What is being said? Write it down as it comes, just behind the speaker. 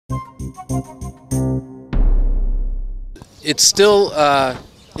it's still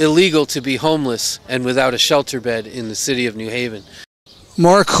illegal to be homeless and without a shelter bed in the city of New Haven.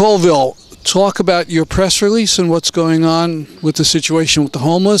 Mark Colville, talk about your press release and what's going on with the situation with the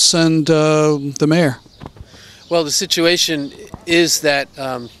homeless and the mayor. Well, the situation is that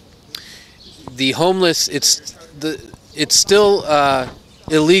the homeless, it's still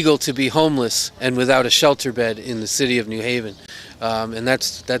illegal to be homeless and without a shelter bed in the city of New Haven, and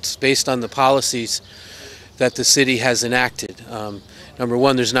that's based on the policies that the city has enacted. Number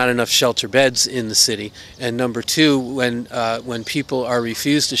one, there's not enough shelter beds in the city, and number two, when people are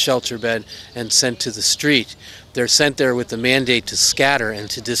refused a shelter bed and sent to the street, they're sent there with the mandate to scatter and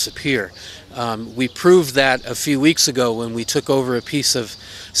to disappear. We proved that a few weeks ago when we took over a piece of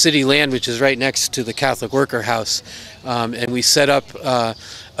city land which is right next to the Catholic Worker House, and we set up a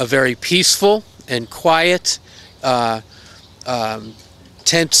very peaceful and quiet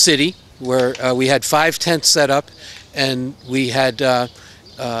tent city where we had 5 tents set up, and we had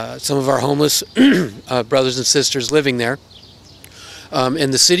some of our homeless brothers and sisters living there.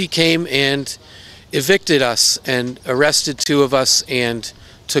 And the city came and evicted us and arrested 2 of us and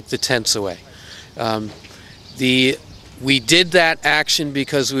took the tents away. We did that action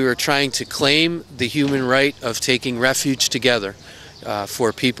because we were trying to claim the human right of taking refuge together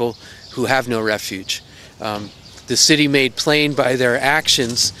for people who have no refuge. The city made plain by their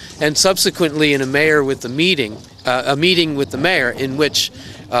actions, and subsequently in a meeting with the mayor, in which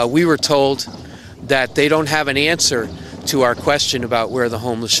we were told that they don't have an answer to our question about where the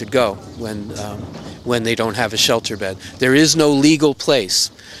homeless should go when they don't have a shelter bed. There is no legal place,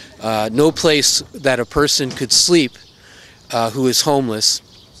 no place that a person could sleep who is homeless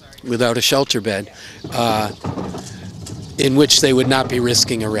without a shelter bed, in which they would not be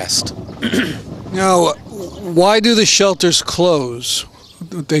risking arrest. Now, why do the shelters close?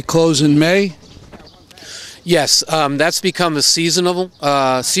 They close in May? Yes, that's become a seasonal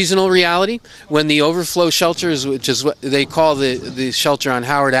reality. When the overflow shelters, which is what they call the shelter on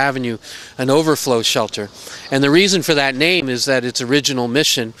Howard Avenue, an overflow shelter. And the reason for that name is that its original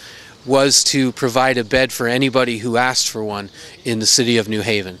mission was to provide a bed for anybody who asked for one in the city of New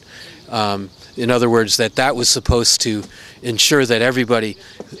Haven. In other words, that was supposed to ensure that everybody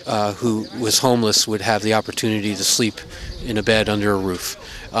who was homeless would have the opportunity to sleep in a bed under a roof.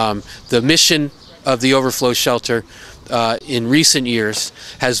 The mission of the overflow shelter in recent years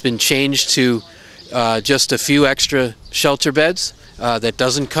has been changed to just a few extra shelter beds. That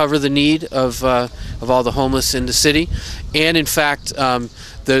doesn't cover the need of all the homeless in the city. And in fact,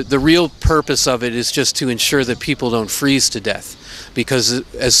 the real purpose of it is just to ensure that people don't freeze to death. Because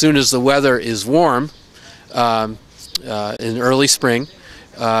as soon as the weather is warm, in early spring,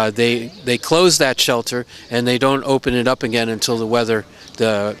 they close that shelter and they don't open it up again until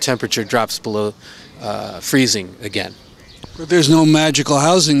the temperature drops below freezing again. But there's no magical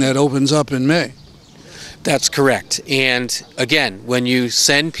housing that opens up in May. That's correct. And again, when you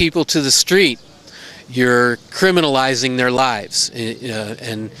send people to the street, you're criminalizing their lives,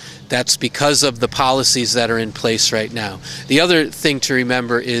 and that's because of the policies that are in place right now. The other thing to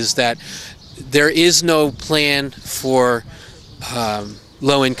remember is that there is no plan for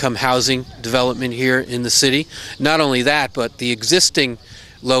low-income housing development here in the city. Not only that, but the existing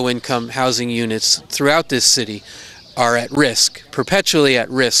low-income housing units throughout this city are at risk, perpetually at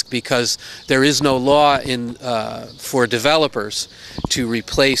risk, because there is no law for developers to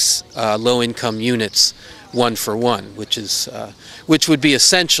replace low-income units one for one, which would be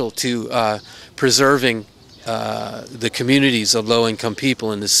essential to preserving the communities of low-income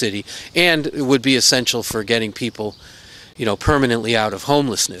people in the city, and it would be essential for getting people, permanently out of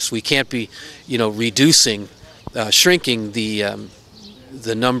homelessness. We can't be, shrinking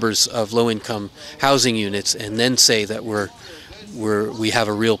the numbers of low-income housing units and then say that we have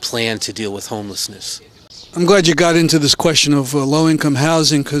a real plan to deal with homelessness. I'm glad you got into this question of low-income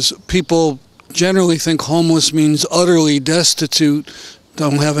housing, because people generally think homeless means utterly destitute,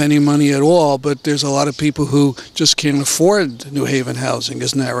 don't have any money at all, but there's a lot of people who just can't afford New Haven housing.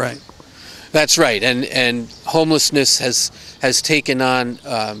 Isn't that right? That's right, and homelessness has taken on,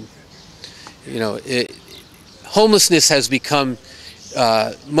 homelessness has become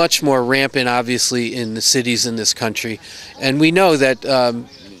much more rampant, obviously, in the cities in this country, and we know that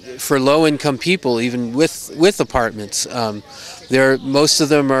for low-income people, even with apartments, most of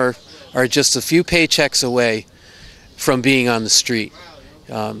them are just a few paychecks away from being on the street.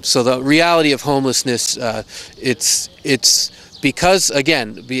 So the reality of homelessness, it's because,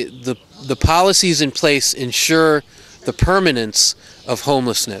 again, the policies in place ensure the permanence of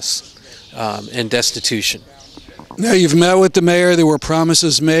homelessness and destitution. Now, you've met with the mayor, there were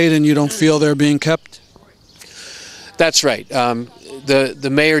promises made, and you don't feel they're being kept? That's right. The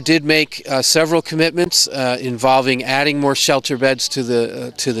mayor did make several commitments involving adding more shelter beds to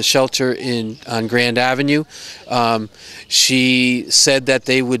the shelter on Grand Avenue. She said that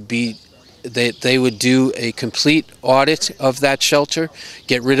they would do a complete audit of that shelter,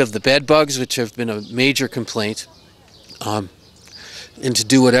 get rid of the bed bugs, which have been a major complaint, and to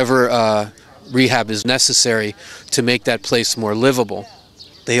do whatever rehab is necessary to make that place more livable.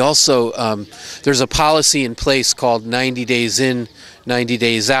 They also, there's a policy in place called 90 days in, 90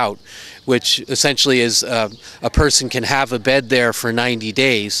 days out, which essentially is a person can have a bed there for 90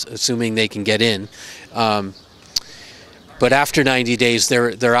 days, assuming they can get in. But after 90 days,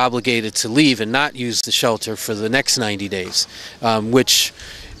 they're obligated to leave and not use the shelter for the next 90 days, which,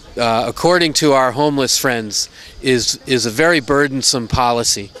 according to our homeless friends, is a very burdensome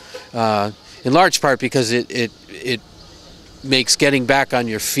policy, in large part because it makes getting back on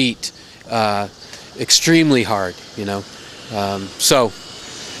your feet extremely hard, you know. So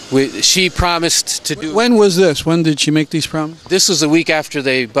she promised to do. When was this? When did she make these promises? This was a week after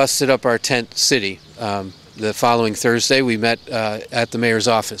they busted up our tent city. The following Thursday, we met at the mayor's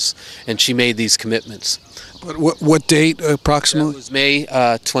office, and she made these commitments. But what date approximately? It was May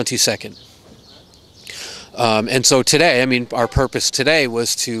 22nd. And so today, I mean, our purpose today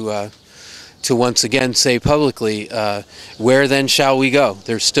was to once again say publicly, where then shall we go?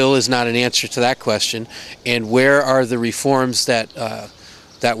 There still is not an answer to that question, and where are the reforms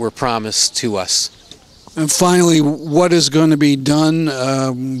that were promised to us? And finally, what is going to be done?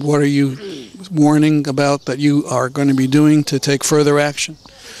 What are you warning about that you are going to be doing to take further action?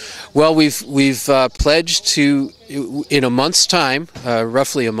 Well, we've pledged to, in a month's time,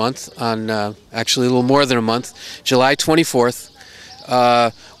 roughly a month, on actually a little more than a month, July 24th,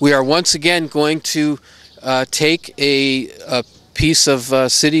 we are once again going to take a piece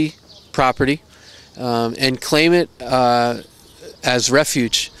of city property and claim it as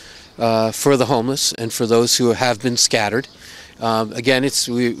refuge for the homeless and for those who have been scattered. Again, it's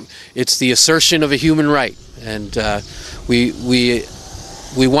the assertion of a human right, and we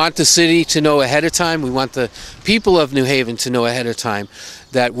want the city to know ahead of time. We want the people of New Haven to know ahead of time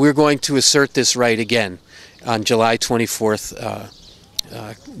that we're going to assert this right again on July 24th.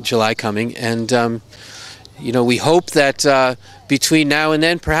 July coming, and you know, we hope that between now and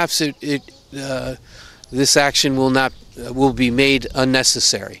then, perhaps this action will be made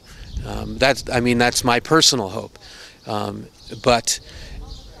unnecessary. That's my personal hope. But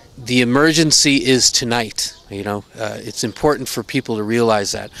the emergency is tonight. You know, it's important for people to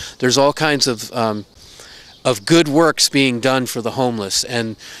realize that there's all kinds of good works being done for the homeless,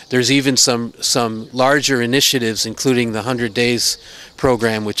 and there's even some larger initiatives, including the 100 Days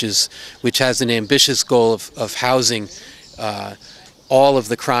program, which has an ambitious goal of housing all of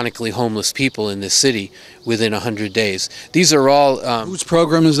the chronically homeless people in this city within 100 days. These are all. Whose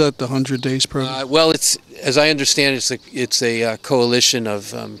program is that? The 100 Days program? Well, it's, as I understand, it's a coalition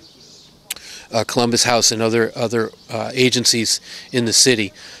of Columbus House and other agencies in the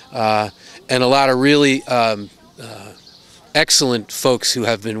city. And a lot of really excellent folks who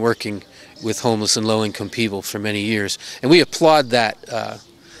have been working with homeless and low-income people for many years, and we applaud that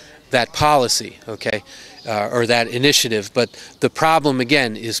policy, okay, or that initiative. But the problem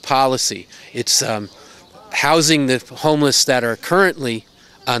again is policy. It's housing the homeless that are currently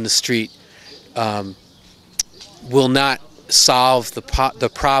on the street will not solve the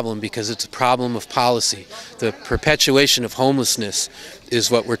problem, because it's a problem of policy. The perpetuation of homelessness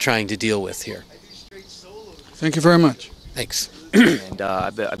is what we're trying to deal with here. Thank you very much. Thanks. And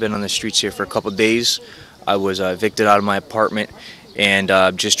I've been on the streets here for a couple of days. I was evicted out of my apartment, and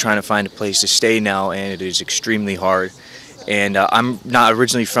just trying to find a place to stay now, and it is extremely hard. And I'm not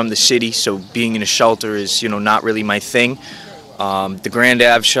originally from the city, so being in a shelter is, you know, not really my thing. The Grand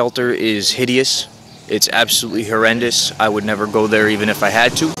Ave shelter is hideous. It's absolutely horrendous. I would never go there even if I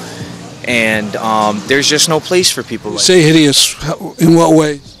had to. And there's just no place for people like that. Say hideous. In what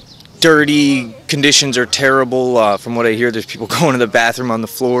way? Dirty, conditions are terrible. From what I hear, there's people going to the bathroom on the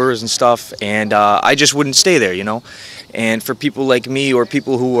floors and stuff. And I just wouldn't stay there, you know. And for people like me, or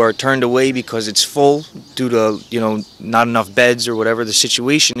people who are turned away because it's full due to, you know, not enough beds or whatever the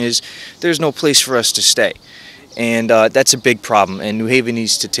situation is, there's no place for us to stay. And that's a big problem, and New Haven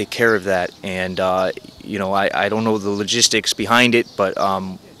needs to take care of that. And you know, I don't know the logistics behind it, but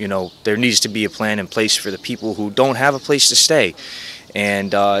you know, there needs to be a plan in place for the people who don't have a place to stay.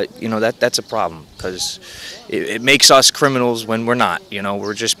 And you know, that's a problem, because it makes us criminals when we're not. You know,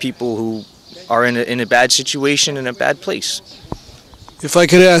 we're just people who are in a bad situation, in a bad place. If I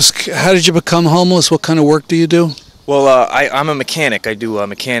could ask, how did you become homeless? What kind of work do you do? Well, I'm a mechanic. I do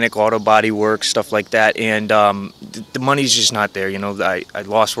mechanic, auto body work, stuff like that, and the money's just not there. You know, I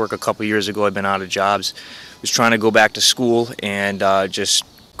lost work a couple years ago. I've been out of jobs. Was trying to go back to school and just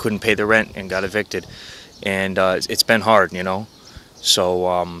couldn't pay the rent and got evicted. And it's been hard, you know.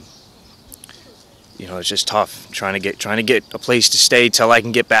 So you know, it's just tough trying to get a place to stay till I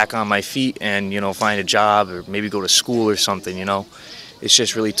can get back on my feet and, you know, find a job or maybe go to school or something, you know. It's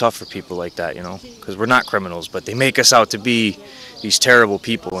just really tough for people like that, you know, because we're not criminals, but they make us out to be these terrible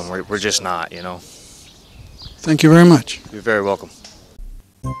people, and we're just not, you know. Thank you very much. You're very welcome.